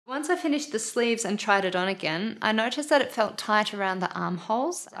once I finished the sleeves and tried it on again, I noticed that it felt tight around the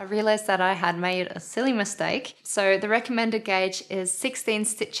armholes. I realized that I had made a silly mistake. So the recommended gauge is 16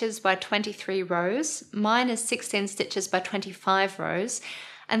 stitches by 23 rows. Mine is 16 stitches by 25 rows.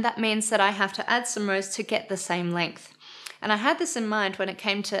 And that means that I have to add some rows to get the same length. And I had this in mind when it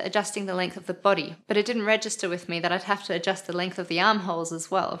came to adjusting the length of the body, but it didn't register with me that I'd have to adjust the length of the armholes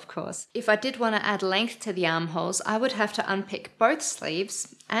as well, of course. If I did want to add length to the armholes, I would have to unpick both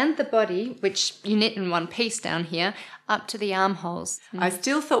sleeves and the body, which you knit in one piece down here, up to the armholes. I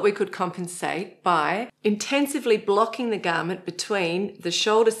still thought we could compensate by intensively blocking the garment between the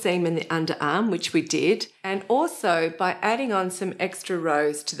shoulder seam and the underarm, which we did, and also by adding on some extra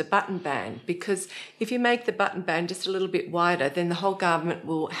rows to the button band, because if you make the button band just a little bit wider, then the whole garment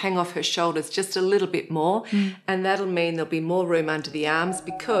will hang off her shoulders just a little bit more, and that'll mean there'll be more room under the arms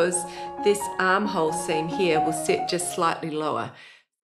because this armhole seam here will sit just slightly lower.